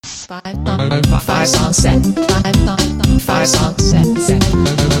Five song set. Five song set.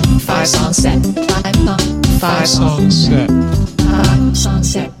 Five song set. Five song set. Five song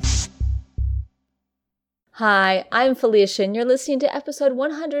set. Hi, I'm Felicia, and you're listening to episode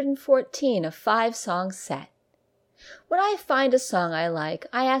 114 of 5 Song Set. When I find a song I like,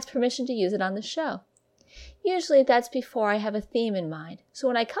 I ask permission to use it on the show. Usually that's before I have a theme in mind, so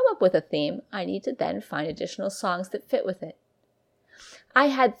when I come up with a theme, I need to then find additional songs that fit with it. I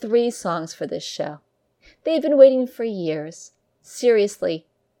had 3 songs for this show. They've been waiting for years. Seriously,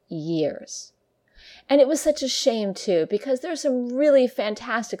 years. And it was such a shame, too, because there are some really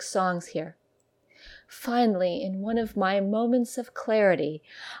fantastic songs here. Finally, in one of my moments of clarity,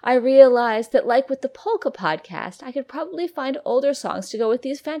 I realized that like with the Polka podcast, I could probably find older songs to go with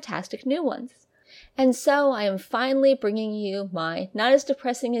these fantastic new ones. And so I am finally bringing you my, not as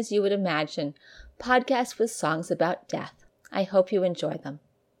depressing as you would imagine, podcast with songs about death. I hope you enjoy them.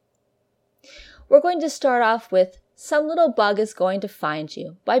 We're going to start off with Some Little Bug Is Going to Find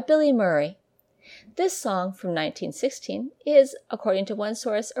You by Billy Murray. This song from 1916 is, according to one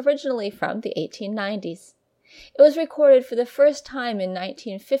source, originally from the 1890s. It was recorded for the first time in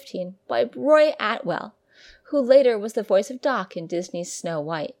 1915 by Roy Atwell, who later was the voice of Doc in Disney's Snow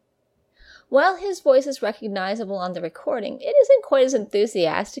White. While his voice is recognizable on the recording, it isn't quite as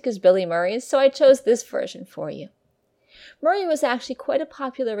enthusiastic as Billy Murray's, so I chose this version for you. Murray was actually quite a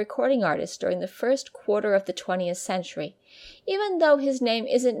popular recording artist during the first quarter of the 20th century, even though his name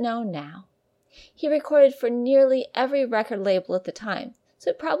isn't known now. He recorded for nearly every record label at the time, so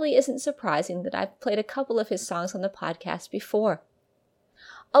it probably isn't surprising that I've played a couple of his songs on the podcast before.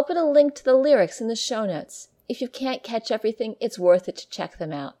 I'll put a link to the lyrics in the show notes. If you can't catch everything, it's worth it to check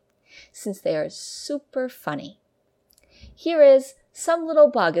them out, since they are super funny. Here is Some Little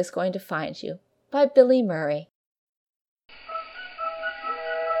Bug Is Going to Find You by Billy Murray.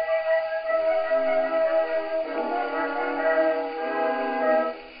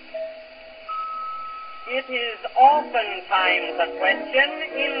 It is oftentimes a question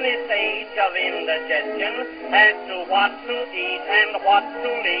in this age of indigestion as to what to eat and what to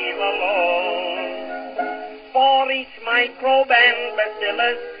leave alone. For each microbe and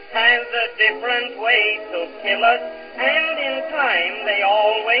bacillus has a different way to kill us, and in time they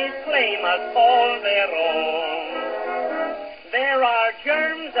always claim us for their own. There are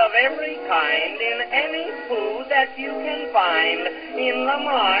germs of every kind in any food that you can find in the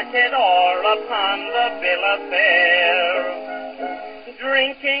market or upon the bill of fare.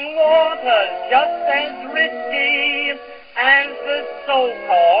 Drinking water's just as risky as the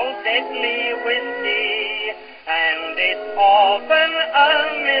so-called deadly whiskey, and it's often a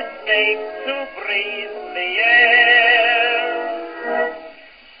mistake to breathe the air.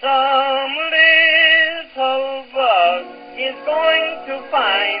 Some little bug is going to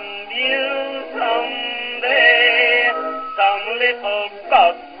find you someday. Some little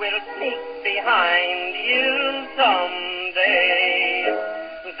bug will sneak behind you someday.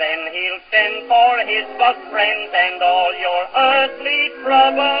 Then he'll send for his bug friends and all your earthly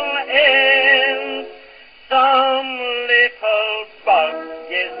trouble ends. Some little bug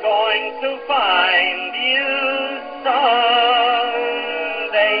is going to find you someday.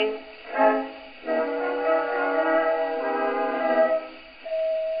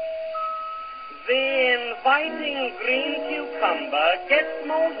 The inviting green cucumber gets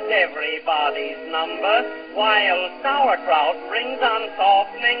most everybody's number, while sauerkraut brings on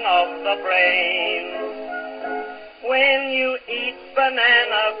softening of the brain. When you eat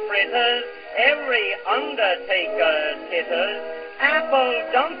banana fritters, every undertaker titters. Apple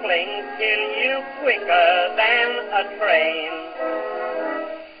dumplings kill you quicker than a train.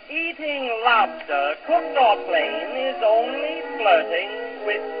 Eating lobster, cooked or plain, is only flirting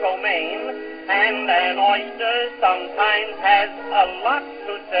with romaine, and an oyster sometimes has a lot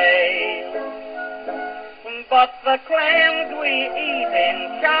to say. But the clams we eat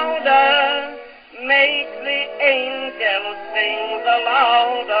in chowder make the angels sing the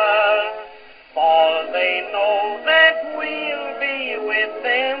louder, for they know that we'll be with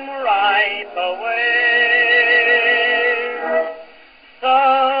them right away.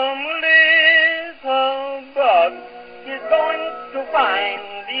 Some little bug is going to find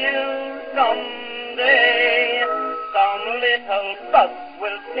you someday. Some little bug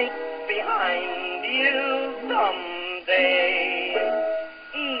will sneak behind you someday.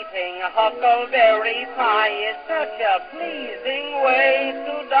 Eating huckleberry pie is such a pleasing way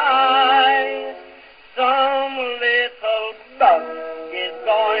to die. Some little bug is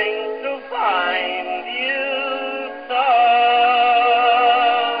going to find you someday.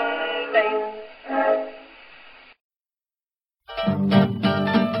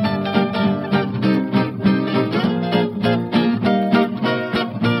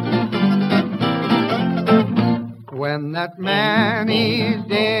 that man is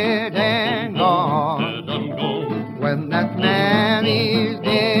dead and gone, when that man is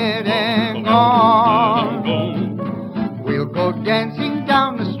dead and gone, we'll go dancing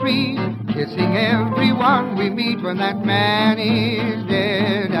down the street, kissing everyone we meet when that man is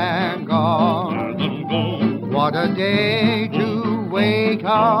dead and gone. What a day to wake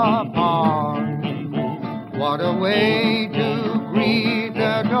up on, what a way to greet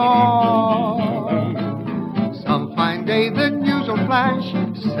the dawn. Some fine day the news will flash,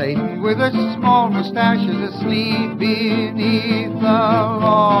 Satan with a small mustache is asleep beneath the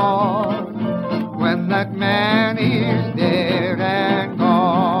lawn, when that man is dead and gone.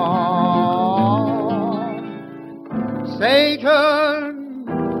 Satan,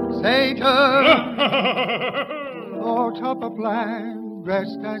 Satan, oh, top of land,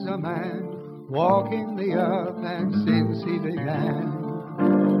 dressed as a man, walking the earth, and since he began,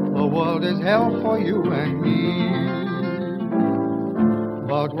 the world is hell for you and me.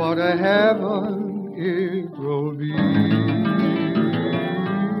 But what a heaven it will be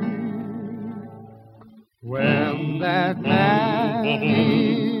when that man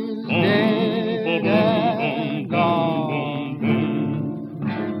is dead and gone,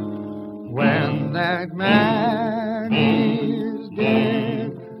 when that man is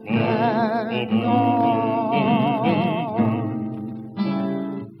dead and gone.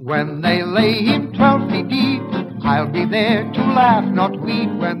 When they lay him 12 feet deep, I'll be there to laugh, not weep,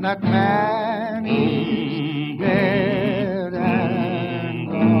 when that man is dead and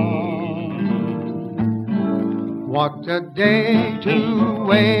gone. What a day to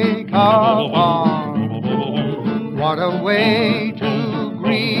wake up on, what a way to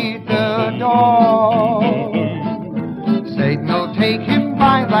greet the dawn. Satan will take him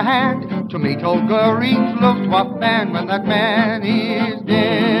by the hand to meet old Goering's Luftwaffe band when that man is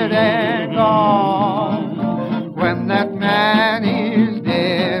dead and gone, when that man is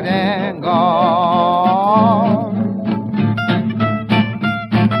dead and gone.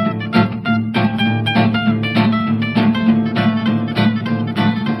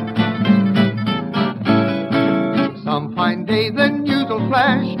 Some fine day the news will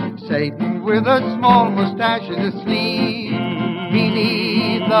flash, Satan with a small mustache is asleep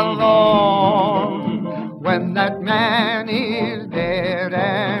beneath the lawn, when that man is dead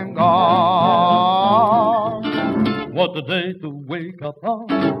and gone. What a day to wake up on,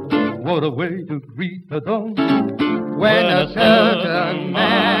 what a way to greet the dawn, when a certain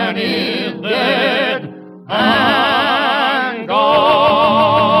man is dead and gone.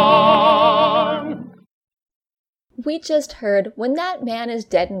 We just heard When That Man Is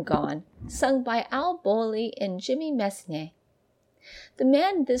Dead and Gone, sung by Al Bowlly and Jimmy Messnier. The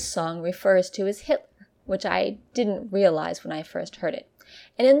man this song refers to is Hitler, which I didn't realize when I first heard it.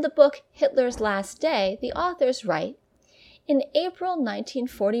 And in the book Hitler's Last Day, the authors write, in April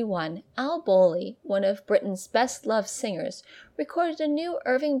 1941, Al Bowlly, one of Britain's best-loved singers, recorded a new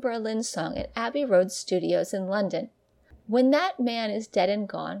Irving Berlin song at Abbey Road Studios in London. When That Man Is Dead and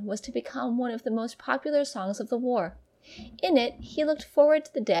Gone was to become one of the most popular songs of the war. In it, he looked forward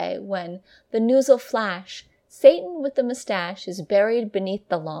to the day when the news'll flash, Satan with the mustache is buried beneath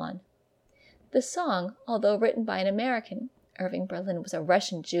the lawn. The song, although written by an American, Irving Berlin was a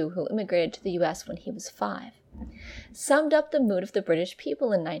Russian Jew who immigrated to the U.S. when he was 5, summed up the mood of the British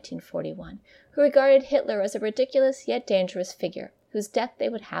people in 1941, who regarded Hitler as a ridiculous yet dangerous figure, whose death they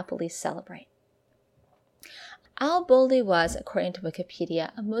would happily celebrate. Al Bowlly was, according to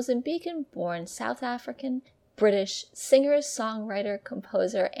Wikipedia, a Mozambican-born South African British singer, songwriter,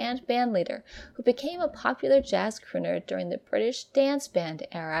 composer, and bandleader who became a popular jazz crooner during the British dance band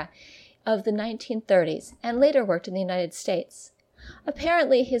era of the 1930s and later worked in the United States.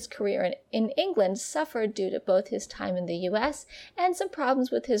 Apparently, his career in England suffered due to both his time in the U.S. and some problems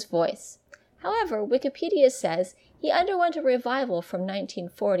with his voice. However, Wikipedia says he underwent a revival from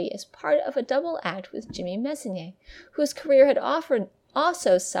 1940 as part of a double act with Jimmy Messnier, whose career had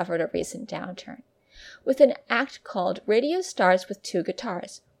also suffered a recent downturn, with an act called Radio Stars with Two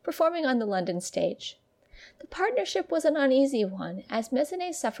Guitars, performing on the London stage. The partnership was an uneasy one, as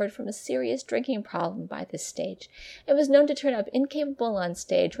Messnier suffered from a serious drinking problem by this stage, and was known to turn up incapable on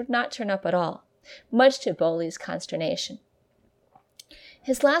stage or not turn up at all, much to Bowley's consternation.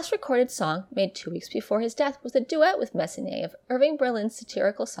 His last recorded song, made 2 weeks before his death, was a duet with Messnier of Irving Berlin's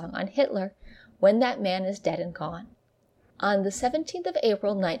satirical song on Hitler, When That Man Is Dead and Gone. On the 17th of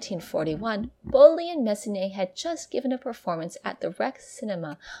April 1941, Bowley and Messnier had just given a performance at the Rex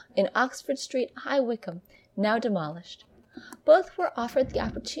Cinema in Oxford Street, High Wycombe, now demolished. Both were offered the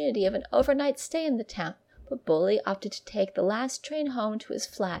opportunity of an overnight stay in the town, but Bowley opted to take the last train home to his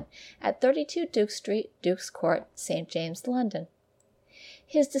flat at 32 Duke Street, Duke's Court, St. James, London.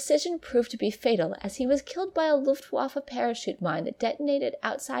 His decision proved to be fatal, as he was killed by a Luftwaffe parachute mine that detonated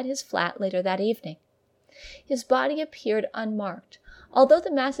outside his flat later that evening. His body appeared unmarked. Although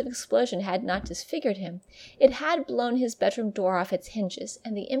the massive explosion had not disfigured him, it had blown his bedroom door off its hinges,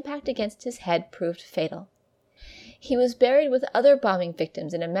 and the impact against his head proved fatal. He was buried with other bombing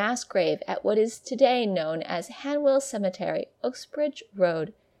victims in a mass grave at what is today known as Hanwell Cemetery, Uxbridge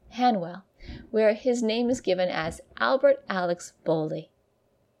Road, Hanwell, where his name is given as Albert Alex Bowley.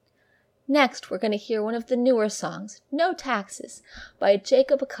 Next, we're going to hear one of the newer songs, No Taxes, by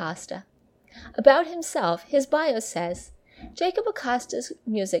Jacob Acosta. About himself, his bio says, Jacob Acosta's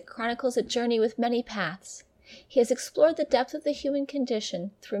music chronicles a journey with many paths. He has explored the depth of the human condition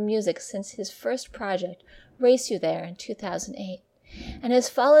through music since his first project, Race You There, in 2008, and has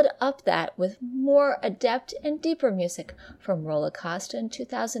followed up that with more adept and deeper music from Roll Acosta in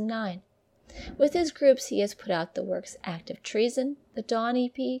 2009. With his groups, he has put out the works Active Treason, The Dawn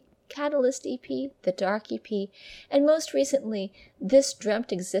EP, Catalyst EP, The Dark EP, and most recently, This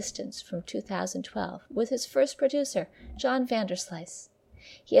Dreamt Existence from 2012, with his first producer, John Vanderslice.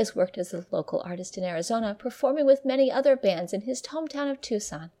 He has worked as a local artist in Arizona, performing with many other bands in his hometown of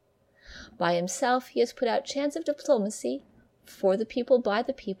Tucson. By himself, he has put out Chance of Diplomacy, For the People, By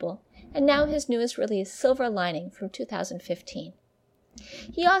the People, and now his newest release, Silver Lining, from 2015.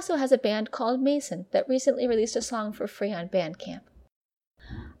 He also has a band called Mason that recently released a song for free on Bandcamp.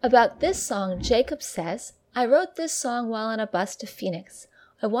 About this song, Jacob says, I wrote this song while on a bus to Phoenix.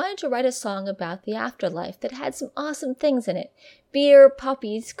 I wanted to write a song about the afterlife that had some awesome things in it. Beer,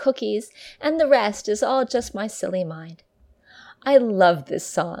 puppies, cookies, and the rest is all just my silly mind. I love this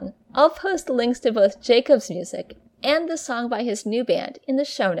song. I'll post links to both Jacob's music and the song by his new band in the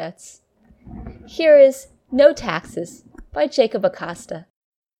show notes. Here is No Taxes by Jacob Acosta.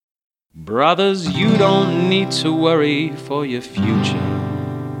 Brothers, you don't need to worry for your future,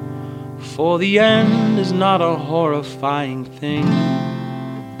 for the end is not a horrifying thing.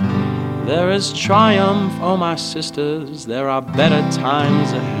 There is triumph, oh my sisters, there are better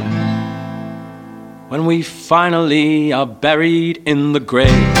times ahead, when we finally are buried in the grave.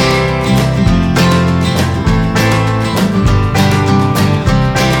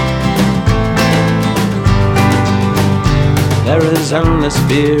 There is endless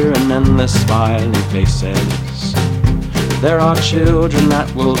fear and endless smiling faces. There are children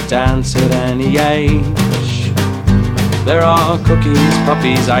that will dance at any age. There are cookies,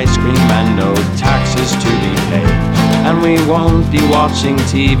 puppies, ice cream, and no taxes to be paid. And we won't be watching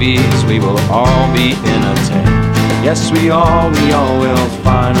TVs, we will all be entertained. Yes, we all will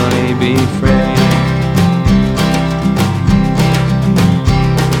finally be free.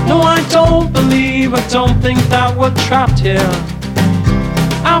 No, I don't think that we're trapped here.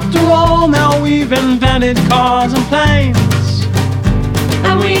 After all, now we've invented cars and planes,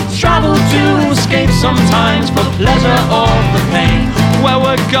 and we travel to escape sometimes for pleasure or for pain. Where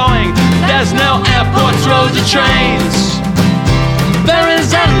we're going, there's no airports, roads or trains. There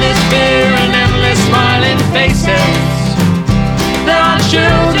is endless fear and endless smiling faces. There are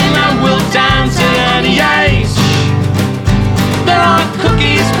children that will dance at any age. There are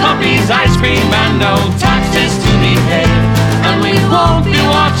cookies, puppies, ice cream, and no taxes to be paid. And we won't be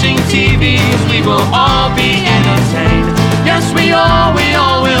watching TVs, we will all be entertained. Yes, we all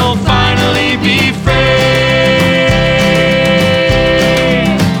will finally be free.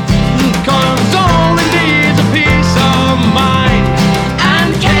 'Cause all we need is a peace of mind and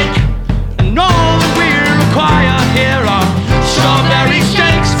cake, and all that we require here are strawberry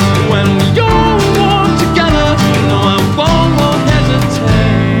shakes. When we all walk together, no one will hesitate.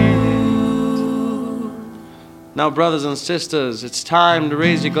 Now, brothers and sisters, it's time to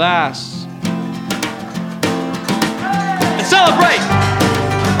raise your glass and celebrate.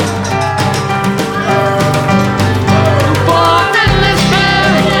 For endless fear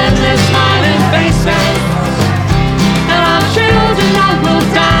and endless smiling faces, and our children that will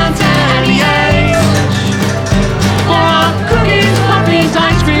dance at any age. For our cookies, puppies,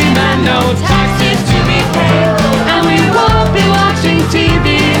 ice cream, and no taxes to be paid. And we won't be watching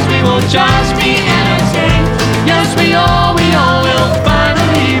TVs, we will just be entertained. Yes, we all will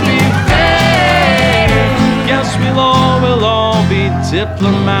finally be free. Yes, we'll all be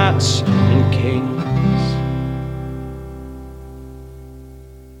diplomats and kings.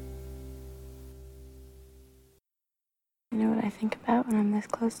 You know what I think about when I'm this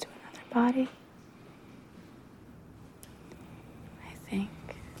close to another body? I think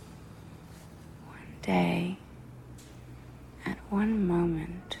one day, at one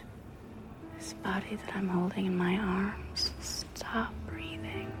moment, this body body that I'm holding in my arms. Stop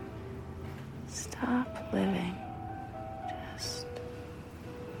breathing. Stop living. Just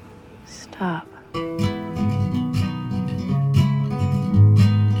stop.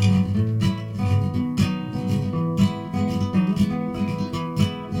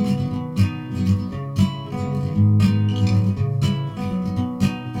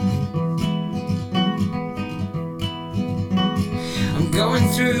 Going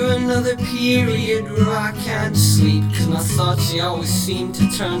through another period where I can't sleep, 'cause my thoughts, they always seem to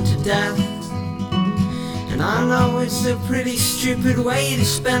turn to death. And I know it's a pretty stupid way to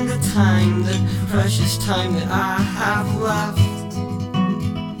spend the time, the precious time that I have left.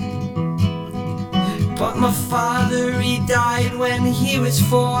 But my father, he died when he was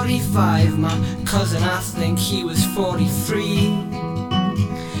 45. My cousin, I think he was 43.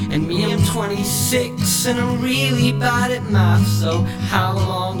 And me, I'm 26, and I'm really bad at math, so how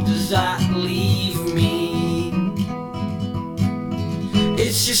long does that leave me?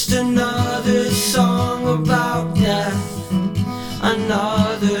 It's just another song about death,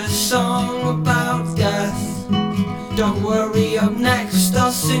 another song about death. Don't worry, up next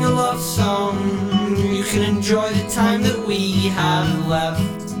I'll sing a love song. You can enjoy the time that we have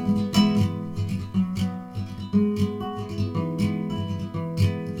left.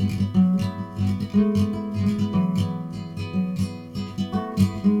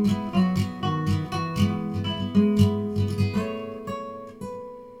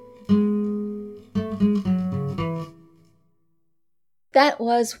 That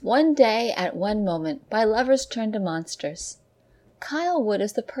was One Day at One Moment by Lovers Turn to Monsters. Kyle Wood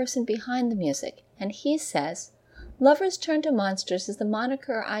is the person behind the music, and he says, Lovers Turn to Monsters is the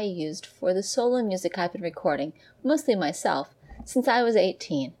moniker I used for the solo music I've been recording, mostly myself, since I was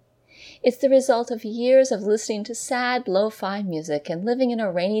 18. It's the result of years of listening to sad, lo-fi music and living in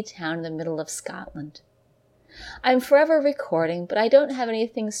a rainy town in the middle of Scotland. I'm forever recording, but I don't have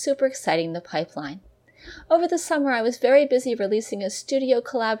anything super exciting in the pipeline. Over the summer, I was very busy releasing a studio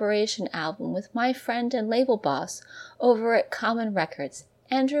collaboration album with my friend and label boss over at Common Records,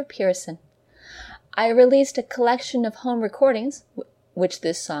 Andrew Pearson. I released a collection of home recordings, which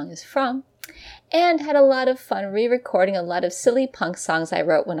this song is from, and had a lot of fun re-recording a lot of silly punk songs I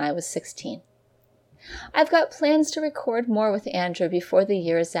wrote when I was 16. I've got plans to record more with Andrew before the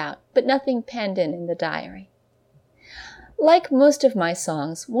year is out, but nothing penned in the diary. Like most of my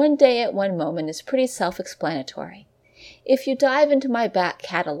songs, One Day at One Moment is pretty self-explanatory. If you dive into my back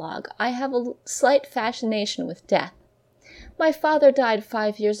catalog, I have a slight fascination with death. My father died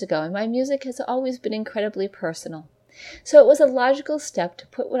 5 years ago, and my music has always been incredibly personal, so it was a logical step to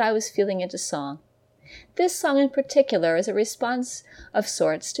put what I was feeling into song. This song in particular is a response of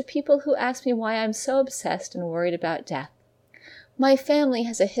sorts to people who ask me why I'm so obsessed and worried about death. My family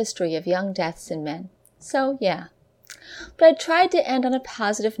has a history of young deaths in men, so yeah. But I tried to end on a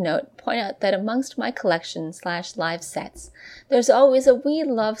positive note and point out that amongst my collection/live sets, there's always a wee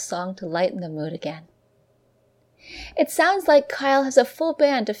love song to lighten the mood again. It sounds like Kyle has a full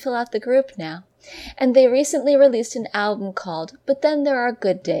band to fill out the group now, and they recently released an album called But Then There Are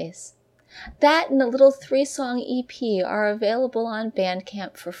Good Days. That and a little 3-song EP are available on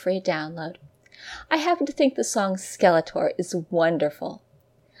Bandcamp for free download. I happen to think the song Skeletor is wonderful.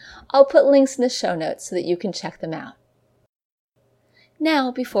 I'll put links in the show notes so that you can check them out.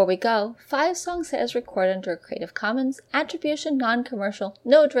 Now, before we go, 5 Song Set is recorded under a Creative Commons Attribution Non-Commercial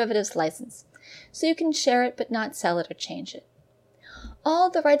No Derivatives license, so you can share it but not sell it or change it.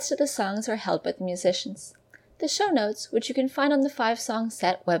 All the rights to the songs are held by the musicians. The show notes, which you can find on the 5 Song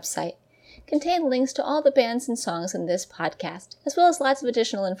Set website, contain links to all the bands and songs in this podcast, as well as lots of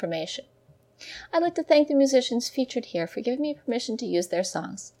additional information. I'd like to thank the musicians featured here for giving me permission to use their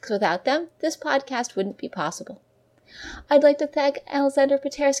songs, because without them, this podcast wouldn't be possible. I'd like to thank Alexander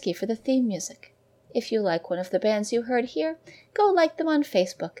Patersky for the theme music. If you like one of the bands you heard here, go like them on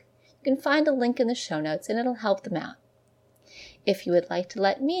Facebook. You can find a link in the show notes and it'll help them out. If you would like to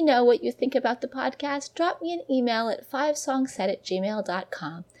let me know what you think about the podcast, drop me an email at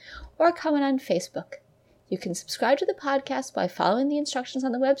 5songset@gmail.com or comment on Facebook. You can subscribe to the podcast by following the instructions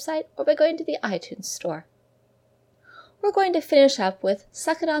on the website or by going to the iTunes store. We're going to finish up with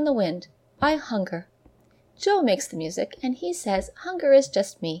Suck It on the Wind by Hunger. Joe makes the music, and he says, Hunger is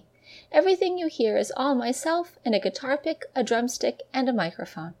just me. Everything you hear is all myself and a guitar pick, a drumstick, and a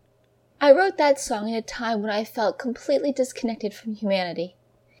microphone. I wrote that song in a time when I felt completely disconnected from humanity.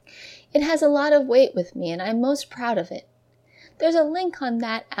 It has a lot of weight with me, and I'm most proud of it. There's a link on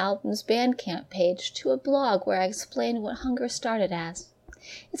that album's Bandcamp page to a blog where I explain what Hunger started as.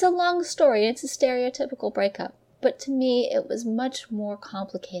 It's a long story, and it's a stereotypical breakup. but to me it was much more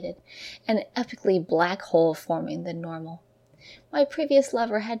complicated, an epically black hole forming than normal. My previous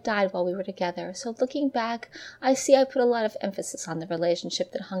lover had died while we were together, so looking back, I see I put a lot of emphasis on the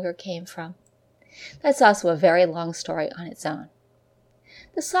relationship that hunger came from. That's also a very long story on its own.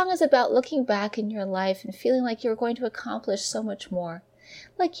 The song is about looking back in your life and feeling like you were going to accomplish so much more,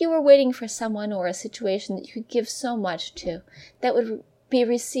 like you were waiting for someone or a situation that you could give so much to, that would be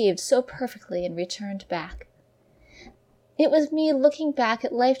received so perfectly and returned back. It was me looking back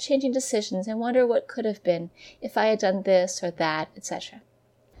at life-changing decisions and wonder what could have been if I had done this or that, etc.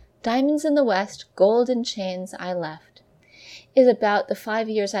 Diamonds in the West, Gold in Chains, I Left is about the 5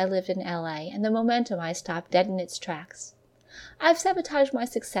 years I lived in LA and the momentum I stopped dead in its tracks. I've sabotaged my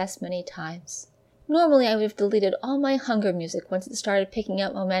success many times. Normally I would have deleted all my hunger music once it started picking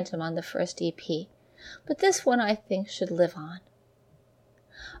up momentum on the first EP, but this one I think should live on.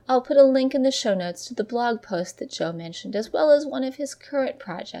 I'll put a link in the show notes to the blog post that Joe mentioned, as well as one of his current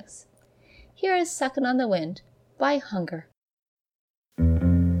projects. Here is Suckin' on the Wind by Hunger.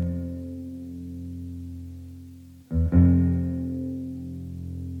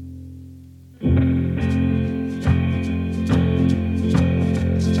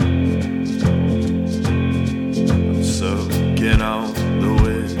 I'm sucking on the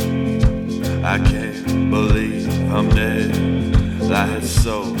wind. I can't believe I'm dead. I had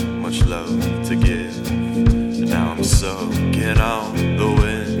so much love to give, and now I'm sucking on the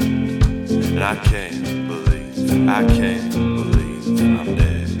wind, and I can't believe I'm dead.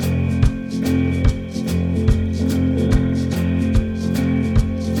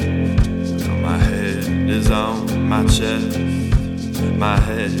 My head is on my chest, my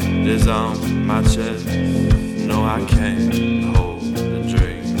head is on my chest. No, I can't hold a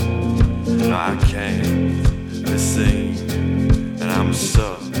dream, no, I can't be seen. I'm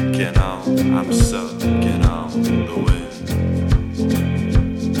sucking on the wind.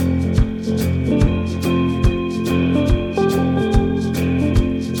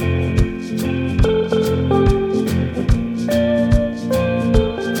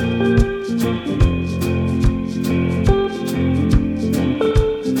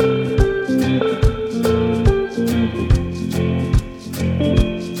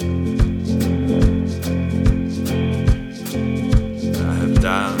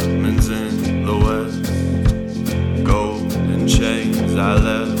 Diamonds in the West, gold and chains I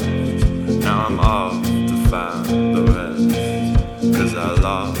left. Now I'm off to find the rest, 'cause I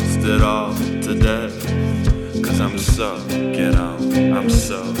lost it all to death. 'Cause I'm sucking on the wind. I'm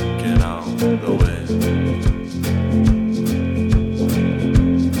sucking on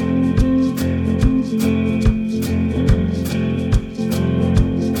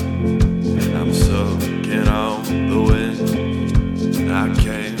the wind. I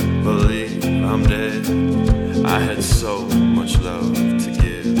can't believe I'm dead. I had so much love to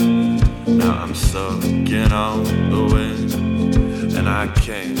give. Now I'm sucking on the wind, and I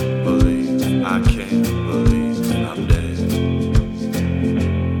can't believe I'm dead.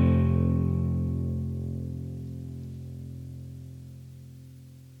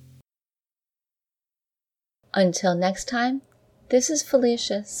 Until next time, this is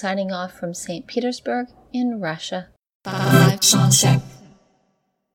Felicia signing off from St. Petersburg in Russia. 5 Song Set.